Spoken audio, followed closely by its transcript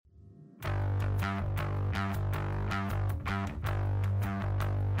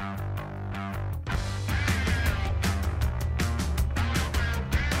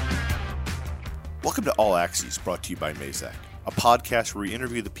Welcome to All Axes, brought to you by Mazak, a podcast where we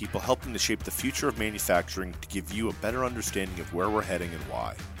interview the people helping to shape the future of manufacturing to give you a better understanding of where we're heading and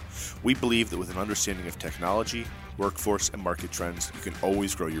why. We believe that with an understanding of technology, workforce, and market trends, you can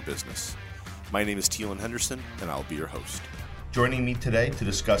always grow your business. My name is Teelan Henderson, and I'll be your host. Joining me today to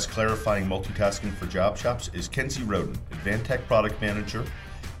discuss clarifying multitasking for job shops is Kenzie Roden, Advantech Product Manager,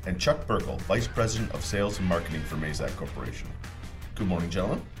 and Chuck Burkle, Vice President of Sales and Marketing for Mazak Corporation. Good morning,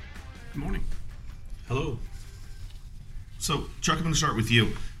 gentlemen. Good morning. Hello. So, Chuck, I'm going to start with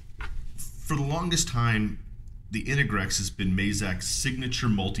you. For the longest time, the Integrex has been Mazak's signature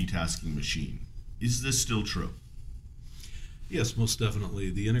multitasking machine. Is this still true? Yes, most definitely.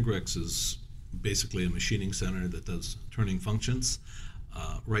 The Integrex is basically a machining center that does turning functions.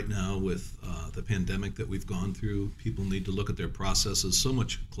 Right now, with the pandemic that we've gone through, people need to look at their processes so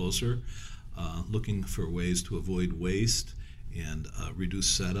much closer, looking for ways to avoid waste and reduce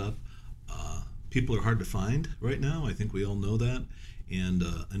setup. People are hard to find right now. I think we all know that. And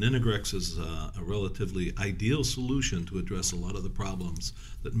an Integrex is a relatively ideal solution to address a lot of the problems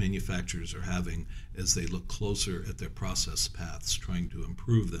that manufacturers are having as they look closer at their process paths, trying to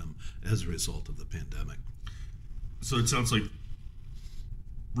improve them as a result of the pandemic. So it sounds like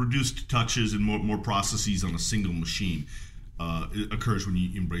reduced touches and more processes on a single machine it occurs when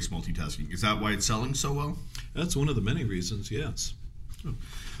you embrace multitasking. Is that why it's selling so well? That's one of the many reasons, yes.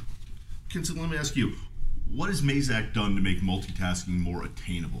 Kenzie, let me ask you, what has Mazak done to make multitasking more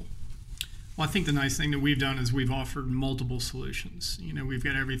attainable? Well, I think the nice thing that we've done is we've offered multiple solutions. You know, we've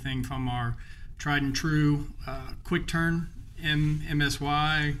got everything from our tried and true quick turn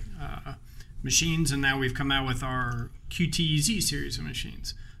MSY machines, and now we've come out with our QTEZ series of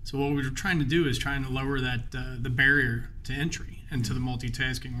machines. So what we're trying to do is trying to lower that the barrier to entry into the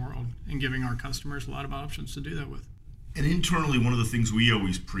multitasking world and giving our customers a lot of options to do that with. And internally, one of the things we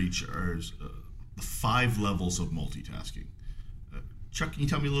always preach is the 5 levels of multitasking. Chuck, can you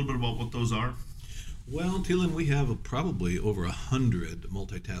tell me a little bit about what those are? Well, Teelan, we have probably over 100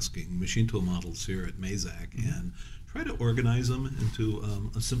 multitasking machine tool models here at Mazak, and try to organize them into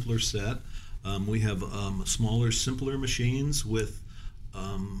a simpler set. We have smaller, simpler machines with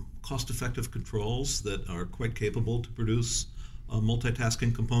cost-effective controls that are quite capable to produce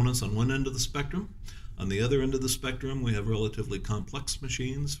multitasking components on one end of the spectrum. On the other end of the spectrum, we have relatively complex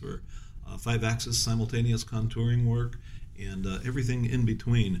machines for 5-axis simultaneous contouring work and everything in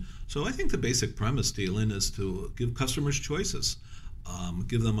between. So I think the basic premise, Teelan, is to give customers choices,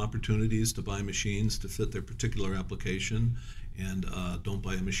 give them opportunities to buy machines to fit their particular application, and don't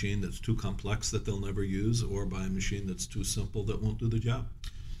buy a machine that's too complex that they'll never use, or buy a machine that's too simple that won't do the job.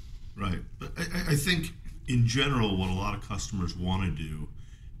 Right. But I think in general what a lot of customers want to do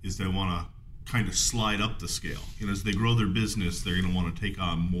is they want to kind of slide up the scale. You know, as they grow their business, they're going to want to take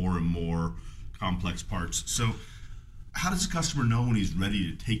on more and more complex parts. So how does a customer know when he's ready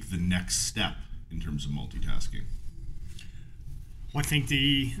to take the next step in terms of multitasking? Well, I think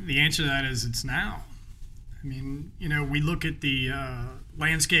the answer to that is it's now. I mean, you know, we look at the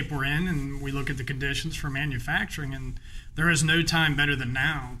landscape we're in, and we look at the conditions for manufacturing, and there is no time better than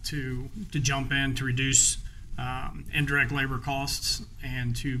now to jump in, to reduce indirect labor costs,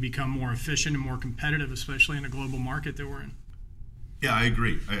 and to become more efficient and more competitive, especially in a global market that we're in. Yeah, I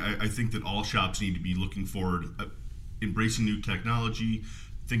agree. I think that all shops need to be looking forward, embracing new technology,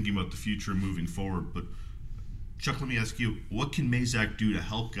 thinking about the future moving forward. But Chuck, let me ask you, what can Mazak do to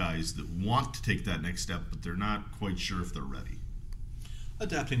help guys that want to take that next step, but they're not quite sure if they're ready?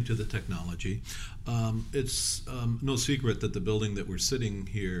 Adapting to the technology. It's no secret that the building that we're sitting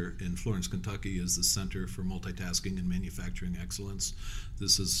here in Florence, Kentucky is the Center for Multitasking and Manufacturing Excellence.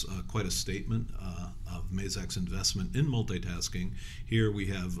 This is quite a statement of Mazak's investment in multitasking. Here we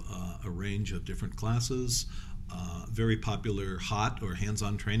have a range of different classes, very popular hot or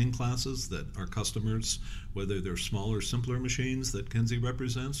hands-on training classes that our customers, whether they're smaller, simpler machines that Kenzie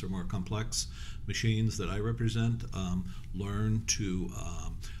represents or more complex machines that I represent, learn to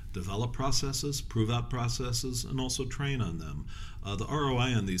develop processes, prove out processes, and also train on them. The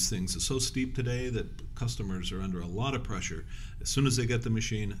ROI on these things is so steep today that customers are under a lot of pressure. As soon as they get the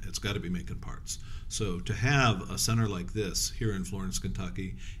machine, it's got to be making parts. So to have a center like this here in Florence,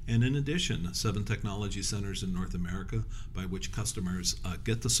 Kentucky, and in addition, 7 technology centers in North America by which customers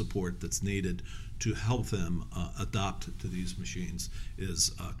get the support that's needed to help them adopt to these machines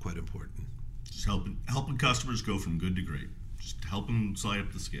is quite important. Just helping customers go from good to great. Just help them slide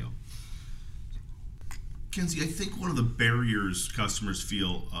up the scale. Kenzie, I think one of the barriers customers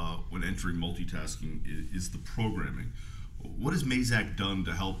feel when entering multitasking is the programming. What has Mazak done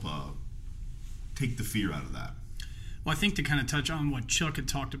to help take the fear out of that? Well, I think to kind of touch on what Chuck had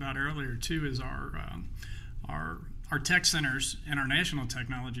talked about earlier too is our tech centers and our National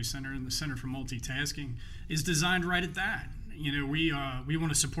Technology Center and the Center for Multitasking is designed right at that. We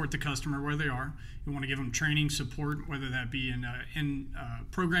want to support the customer where they are. We want to give them training support, whether that be in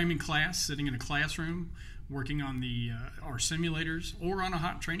programming class, sitting in a classroom, working on our simulators, or on a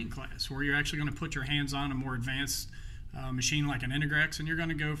hot training class where you're actually going to put your hands on a more advanced machine like an Integrex, and you're going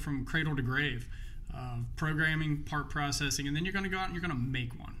to go from cradle to grave, programming, part processing, and then you're going to go out and you're going to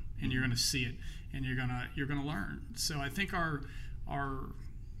make one, and you're going to see it, and you're going to learn. So I think our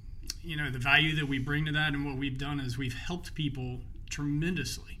the value that we bring to that and what we've done is we've helped people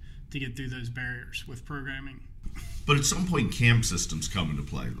tremendously to get through those barriers with programming. But at some point, CAM systems come into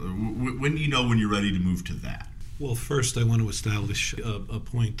play. When do you know when you're ready to move to that? Well, first I want to establish a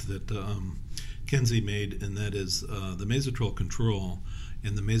point that Kenzie made, and that is the Mazatrol control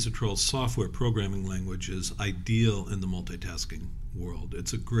and the Mazatrol software programming language is ideal in the multitasking world.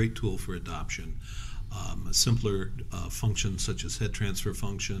 It's a great tool for adoption. Simpler functions such as head transfer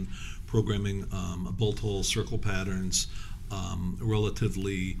function, programming bolt hole circle patterns,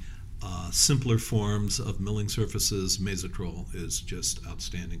 relatively simpler forms of milling surfaces, Mazatrol is just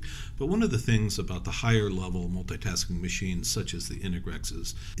outstanding. But one of the things about the higher level multitasking machines, such as the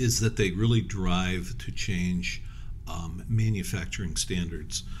Integrexes, is that they really drive to change manufacturing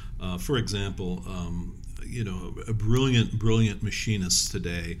standards. For example, brilliant machinists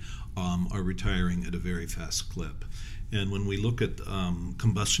today are retiring at a very fast clip. And when we look at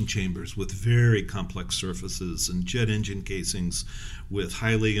combustion chambers with very complex surfaces and jet engine casings with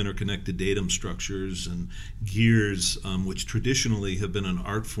highly interconnected datum structures and gears, which traditionally have been an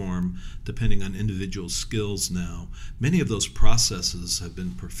art form depending on individual skills now, many of those processes have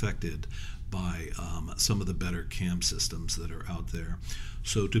been perfected by some of the better CAM systems that are out there.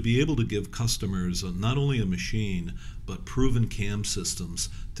 So to be able to give customers not only a machine, but proven CAM systems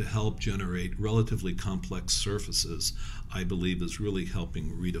to help generate relatively complex surfaces, I believe is really helping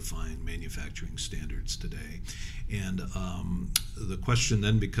redefine manufacturing standards today. And the question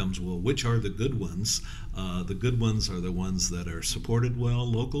then becomes, well, which are the good ones? The good ones are the ones that are supported well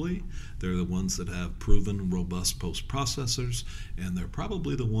locally. They're the ones that have proven robust post-processors, and they're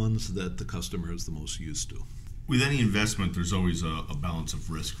probably the ones that the customer is the most used to. With any investment, there's always a balance of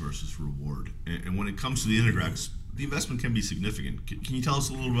risk versus reward. And when it comes to the Integrex, the investment can be significant. Can you tell us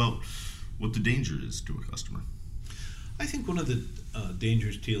a little about what the danger is to a customer? I think one of the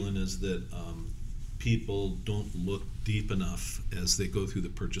dangers, Thielen, is that people don't look deep enough as they go through the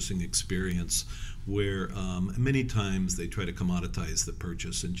purchasing experience, where many times they try to commoditize the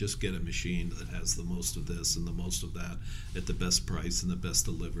purchase and just get a machine that has the most of this and the most of that at the best price and the best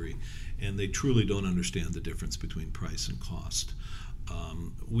delivery, and they truly don't understand the difference between price and cost.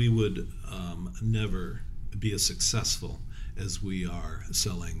 We would never be as successful as we are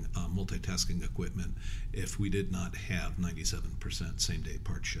selling multitasking equipment if we did not have 97% same-day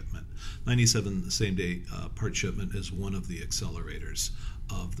part shipment. 97 same-day part shipment is one of the accelerators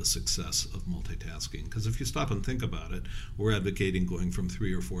of the success of multitasking. Because if you stop and think about it, we're advocating going from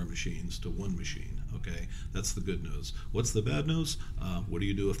 3 or 4 machines to 1 machine. Okay, that's the good news. What's the bad news? What do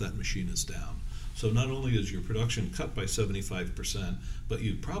you do if that machine is down? So not only is your production cut by 75%, but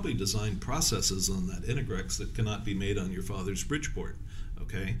you've probably designed processes on that Integrex that cannot be made on your father's Bridgeport.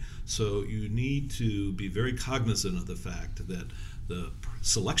 Okay, so you need to be very cognizant of the fact that the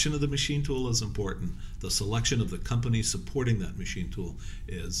selection of the machine tool is important. The selection of the company supporting that machine tool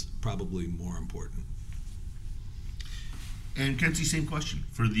is probably more important. And Kenzie, same question.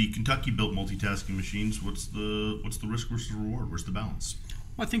 For the Kentucky-built multitasking machines, what's the risk versus reward? Where's the balance?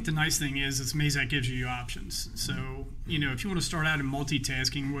 Well, I think the nice thing is Mazak gives you options. So, if you want to start out in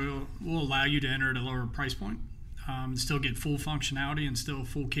multitasking, we'll allow you to enter at a lower price point, still get full functionality and still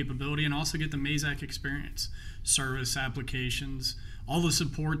full capability, and also get the Mazak experience, service, applications, all the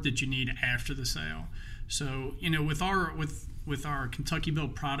support that you need after the sale. So, with our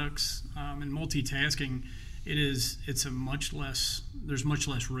Kentucky-built products and multitasking, there's much less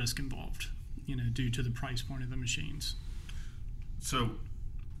risk involved, due to the price point of the machines. So,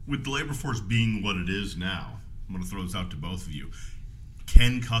 with the labor force being what it is now, I'm going to throw this out to both of you.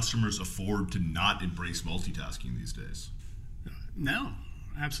 Can customers afford to not embrace multitasking these days? No,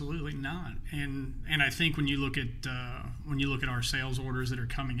 absolutely not. And I think when you look at our sales orders that are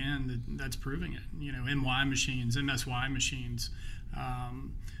coming in, that's proving it. MY machines, MSY machines,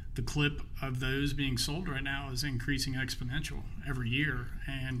 the clip of those being sold right now is increasing exponential every year.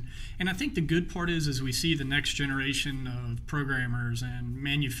 And I think the good part is we see the next generation of programmers and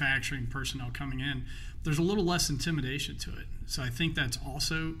manufacturing personnel coming in, there's a little less intimidation to it. So I think that's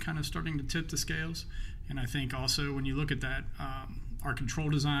also kind of starting to tip the scales. And I think also when you look at that, our control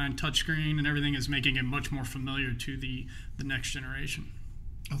design, touchscreen, and everything is making it much more familiar to the next generation.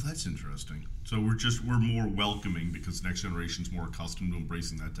 Oh, that's interesting. So we're more welcoming because next generation's more accustomed to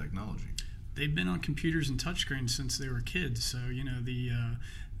embracing that technology. They've been on computers and touchscreens since they were kids, so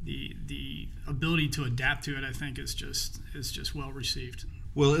the ability to adapt to it, I think, is just well received.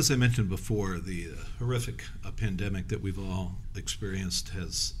 Well, as I mentioned before, the horrific pandemic that we've all experienced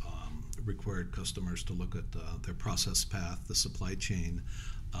has required customers to look at their process path, the supply chain.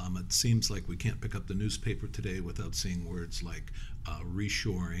 It seems like we can't pick up the newspaper today without seeing words like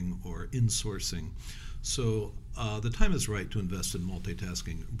reshoring or insourcing. So the time is right to invest in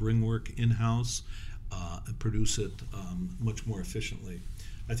multitasking. Bring work in-house and produce it much more efficiently.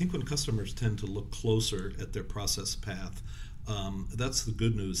 I think when customers tend to look closer at their process path, that's the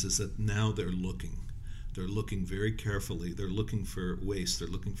good news, is that now they're looking. They're looking very carefully. They're looking for waste. They're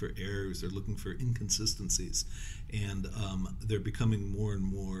looking for errors. They're looking for inconsistencies. And they're becoming more and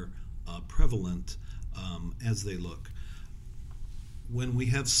more prevalent as they look. When we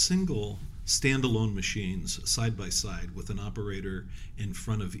have single standalone machines side by side with an operator in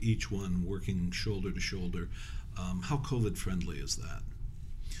front of each one working shoulder to shoulder, how COVID friendly is that?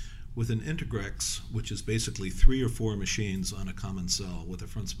 With an Integrex, which is basically 3 or 4 machines on a common cell with a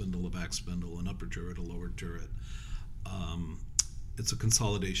front spindle, a back spindle, an upper turret, a lower turret, it's a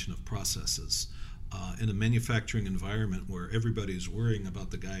consolidation of processes. In a manufacturing environment where everybody's worrying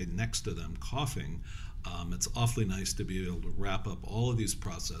about the guy next to them coughing, it's awfully nice to be able to wrap up all of these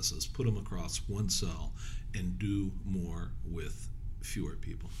processes, put them across one cell, and do more with fewer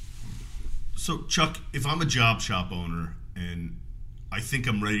people. So, Chuck, if I'm a job shop owner and I think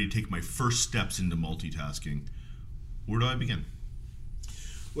I'm ready to take my first steps into multitasking, where do I begin?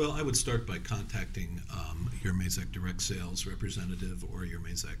 Well, I would start by contacting your Mazak direct sales representative or your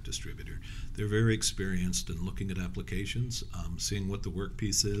Mazak distributor. They're very experienced in looking at applications, seeing what the work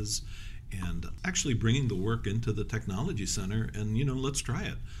piece is, and actually bringing the work into the technology center and, let's try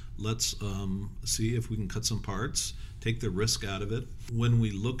it. Let's see if we can cut some parts, take the risk out of it. When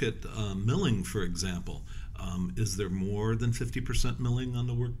we look at milling, for example, is there more than 50% milling on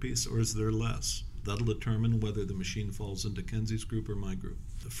the workpiece, or is there less? That'll determine whether the machine falls into Kenzie's group or my group.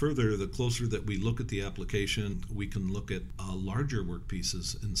 Further, the closer that we look at the application, we can look at larger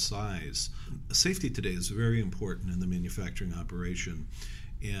workpieces in size. Safety today is very important in the manufacturing operation,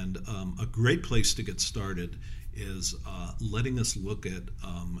 and a great place to get started is letting us look at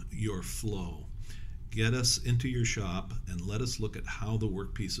your flow. Get us into your shop and let us look at how the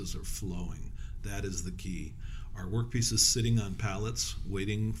workpieces are flowing. That is the key. Are workpieces sitting on pallets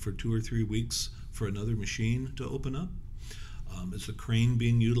waiting for 2 or 3 weeks for another machine to open up? Is the crane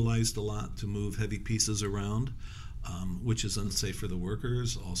being utilized a lot to move heavy pieces around, which is unsafe for the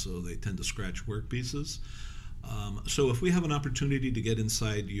workers? Also, they tend to scratch workpieces. So if we have an opportunity to get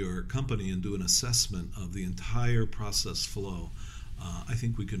inside your company and do an assessment of the entire process flow, I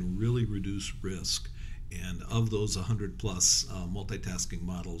think we can really reduce risk. And of those 100 plus multitasking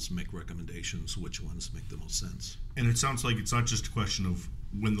models, make recommendations which ones make the most sense. And it sounds like it's not just a question of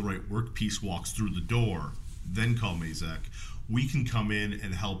when the right workpiece walks through the door, then call Mazak. We can come in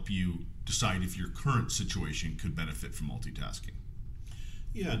and help you decide if your current situation could benefit from multitasking.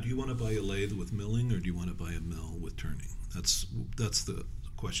 Yeah, do you want to buy a lathe with milling or do you want to buy a mill with turning? That's the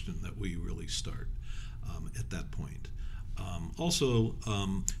question that we really start at that point. Also,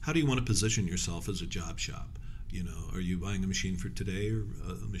 how do you want to position yourself as a job shop? Are you buying a machine for today or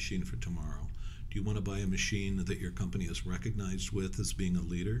a machine for tomorrow? Do you want to buy a machine that your company is recognized with as being a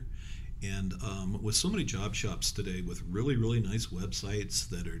leader? And with so many job shops today with really, really nice websites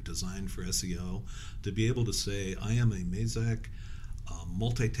that are designed for SEO, to be able to say, I am a Mazak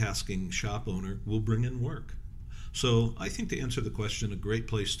multitasking shop owner will bring in work. So I think to answer the question, a great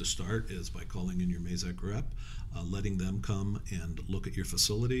place to start is by calling in your Mazak rep, letting them come and look at your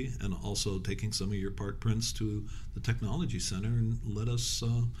facility, and also taking some of your part prints to the technology center and let us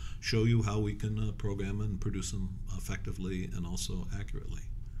show you how we can program and produce them effectively and also accurately.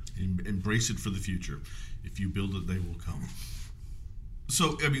 Embrace it for the future. If you build it, they will come.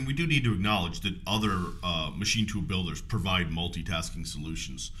 So, we do need to acknowledge that other machine tool builders provide multitasking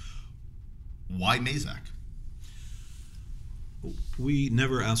solutions. Why Mazak? We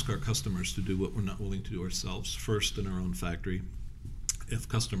never ask our customers to do what we're not willing to do ourselves, first in our own factory. if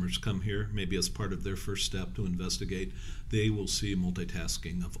customers come here, maybe as part of their first step to investigate, they will see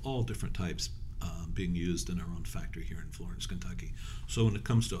multitasking of all different types being used in our own factory here in Florence, Kentucky. So when it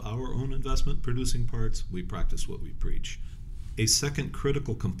comes to our own investment producing parts, we practice what we preach. A second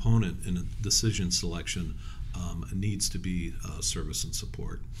critical component in a decision selection needs to be service and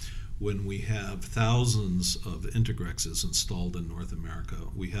support. When we have thousands of Integrexes installed in North America,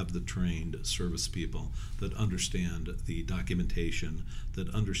 we have the trained service people that understand the documentation,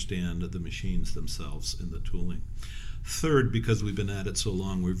 that understand the machines themselves and the tooling. Third, because we've been at it so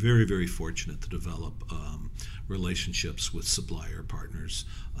long, we're very, very fortunate to develop relationships with supplier partners,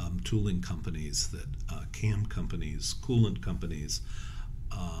 tooling companies, CAM companies, coolant companies,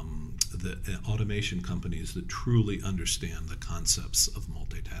 the automation companies that truly understand the concepts of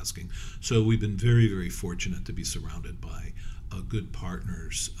multitasking. So we've been very, very fortunate to be surrounded by good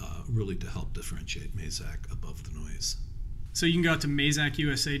partners really to help differentiate Mazak above the noise. So you can go out to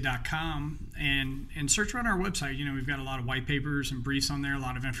mazakusa.com and search around our website. We've got a lot of white papers and briefs on there, a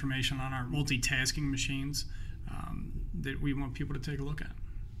lot of information on our multitasking machines that we want people to take a look at.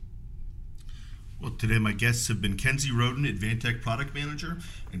 Well, today my guests have been Kenzie Roden, Advantech Product Manager,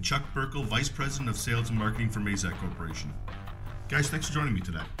 and Chuck Burkle, Vice President of Sales and Marketing for Mazak Corporation. Guys, thanks for joining me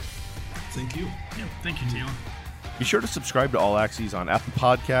today. Thank you. Yeah, thank you, Taylor. Be sure to subscribe to All Axes on Apple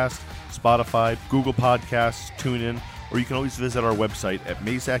Podcasts, Spotify, Google Podcasts, TuneIn, or you can always visit our website at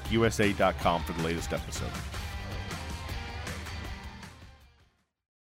mazakusa.com for the latest episode.